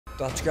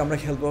তো আজকে আমরা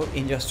খেলবো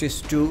injustice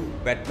 2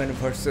 Batman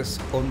versus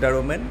wonder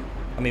woman.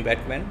 আমি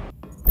ব্যাটম্যান।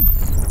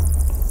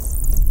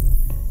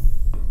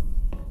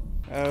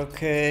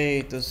 ওকে,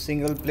 তো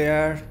সিঙ্গল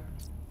প্লেয়ার,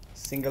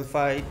 সিঙ্গল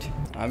ফাইট।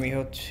 আমি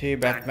হচ্ছে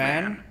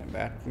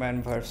ব্যাটম্যান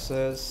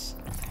ভার্সেস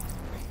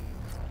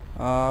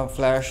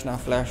ফ্ল্যাশ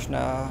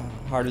না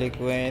হার্লি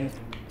কুইন,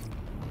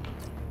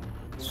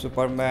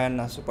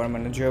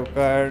 সুপারম্যান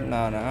জোকার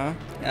না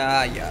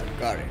ইয়ার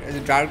got it,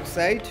 dark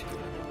side,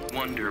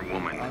 Wonder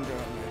Woman.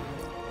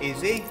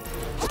 Easy.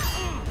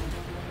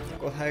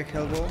 কোথায়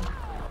খেলবো?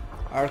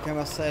 আরকাম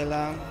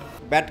অ্যাসাইলাম।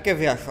 ব্যাট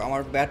কেভে আসো,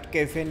 আমার ব্যাট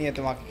কেভে নিয়ে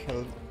তোমাকে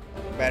খেলবো।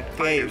 Bat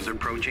cave, Fighters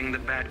approaching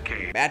the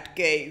Batcave. Bat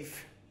cave,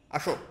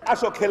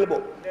 আসো খেলবো,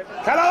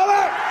 খেলা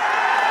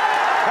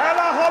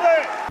হবে।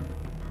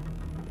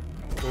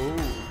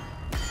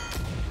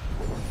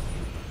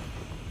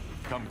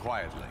 Come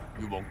quietly.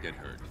 You won't get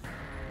hurt.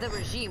 The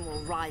regime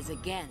will rise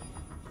again.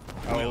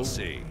 We'll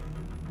see.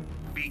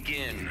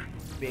 Begin.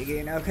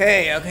 ওকে।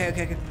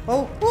 ও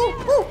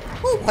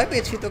ভয়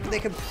পেয়েছি তোকে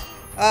দেখে।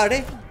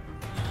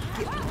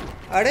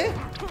 আরে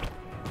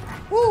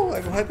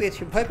আমি ভয়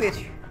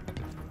পেয়েছি।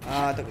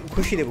 তো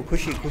ঘুষি দেবো,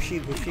 ঘুষি।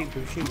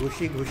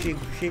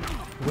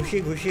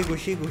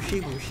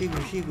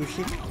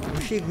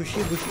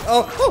 ও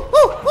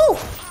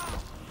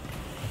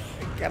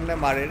কেমনে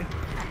মারে?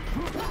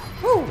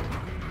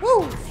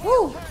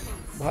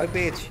 ভয়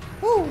পেয়েছি।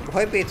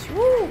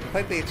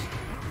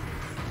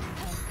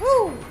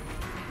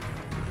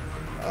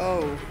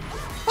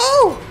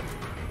 Oh!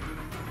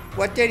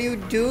 What are you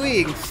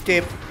doing,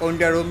 Step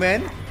Wonder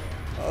Woman?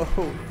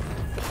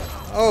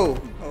 Oh!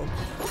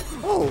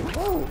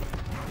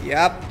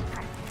 Yup.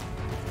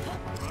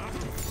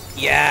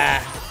 Yeah.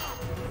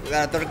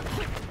 তোর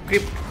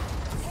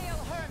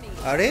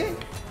আরে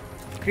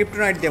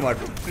ক্রিপ্টোনাইট দিয়ে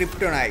মারবো,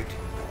 ক্রিপ্টোনাইট।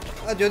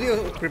 যদিও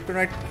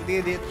ক্রিপ্টোনাইট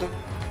দিয়ে তো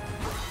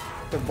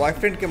তোর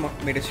বয়ফ্রেন্ডকে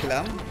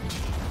মেরেছিলাম,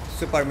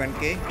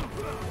 সুপারম্যানকে।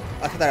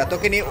 আচ্ছা দাঁড়া,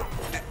 তোকে নিয়ে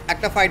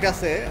একটা ফাইট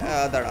আছে,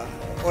 দাঁড়া,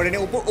 ওরে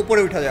নিয়ে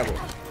উপরে উঠে যাবো।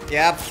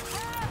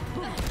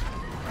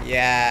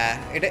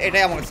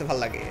 এটাই আমার কাছে ভালো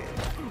লাগে।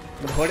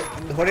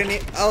 ধরে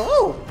নিয়ে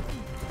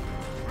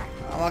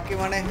আমাকে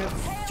মানে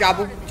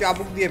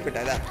চাবুক দিয়ে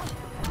পেটায়। দাঁড়া,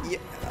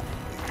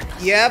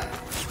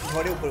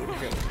 ধরে উপরে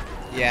উঠে যাবো।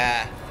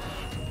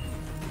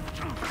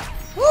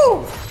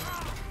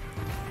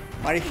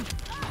 মারিস।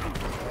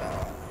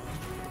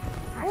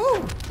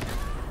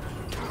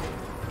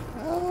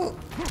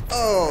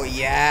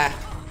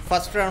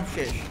 ফার্স্ট রাউন্ড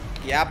শেষ।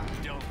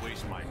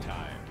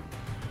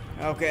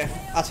 ওকে,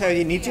 আচ্ছা,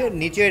 ওই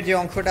নিচের যে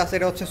অংশটা আছে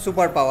এটা হচ্ছে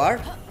সুপার পাওয়ার।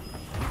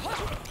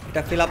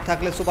 এটা ফিল আপ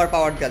থাকলে সুপার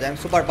পাওয়ার দেওয়া যায়। আমি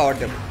সুপার পাওয়ার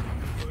দেবো।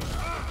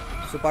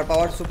 সুপার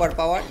পাওয়ার সুপার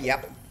পাওয়ার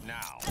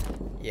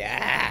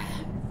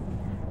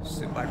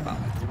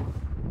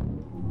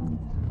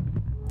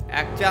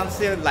এক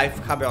চান্সে লাইফ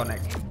খাবে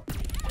অনেক।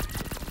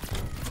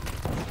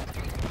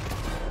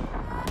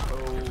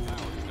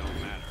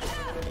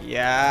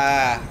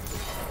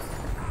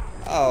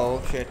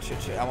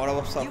 আমার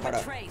অবস্থা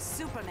খারাপ।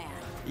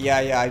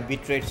 I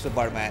betrayed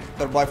Superman.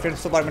 তোর বয়ফ্রেন্ড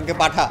সুপারম্যানকে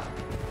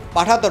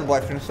পাঠা তোর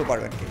বয়ফ্রেন্ড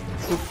সুপারম্যানকে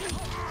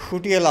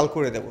শুটিয়ে লাল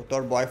করে দেবো।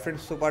 তোর বয়ফ্রেন্ড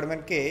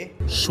সুপারম্যানকে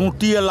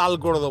শুটিয়ে লাল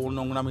করে দেবো,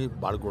 নোংরামি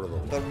বার করে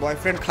দেবো। তোর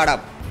বয়ফ্রেন্ড খারাপ।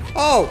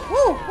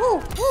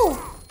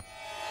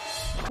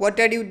 What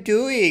are you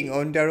doing,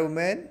 Wonder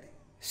Woman?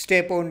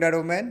 Step Wonder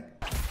Woman.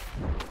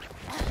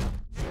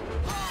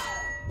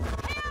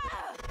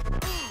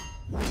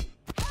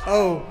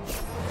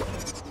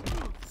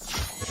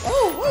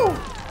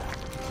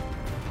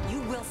 You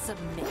will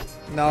submit.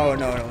 No.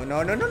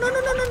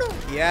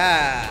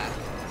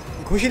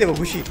 ঘুষি দেবো,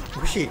 ঘুষি।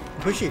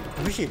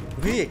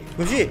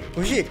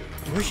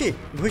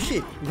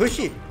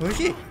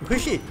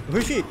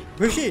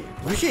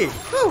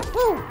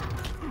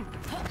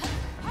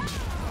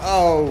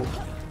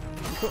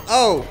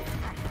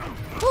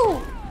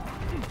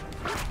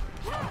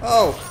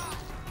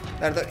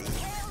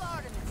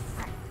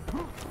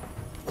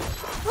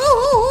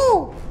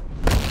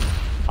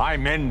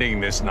 I'm ending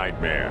this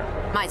nightmare.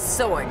 My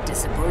sword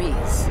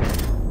disagrees.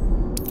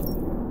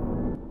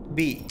 B.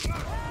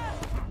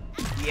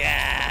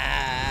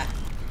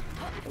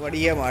 What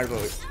মারবো?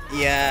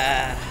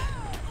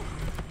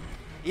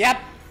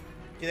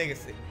 জিতে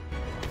গেছে।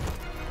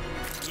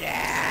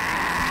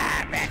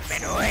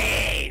 Batman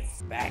wins.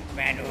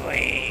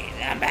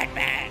 I'm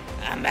Batman.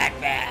 I'm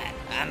Batman.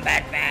 I'm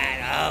Batman.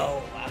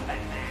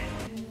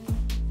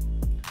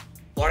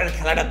 পরের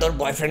খেলাটা তোর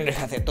বয়ফ্রেন্ডের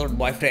সাথে। তোর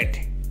বয়ফ্রেন্ড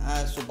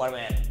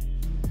সুপারম্যান।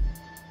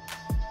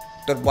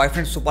 তোর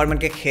বয়ফ্রেন্ড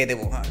সুপারম্যানকে খেয়ে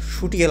দেবো।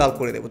 শুটিয়ে লাল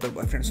করে দেবো তোর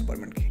বয়ফ্রেন্ড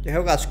সুপারম্যানকে। যাই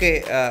হোক, আজকে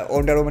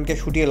ওয়ান্ডার ওম্যানকে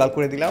শুটিয়ে লাল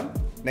করে দিলাম।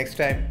 নেক্সট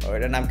টাইম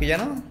ওইটার নাম কি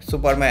জানো?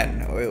 সুপারম্যান।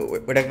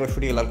 ওইটাকে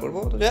শুটিয়ে লাল করবো।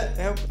 তো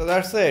যাই হোক,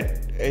 দ্যাটস ইট।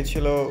 এই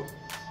ছিল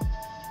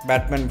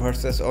ব্যাটম্যান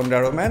ভার্সেস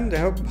ওয়ান্ডার ওম্যান।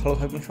 যাই হোক, ভালো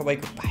থাকবেন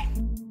সবাইকে। বাই।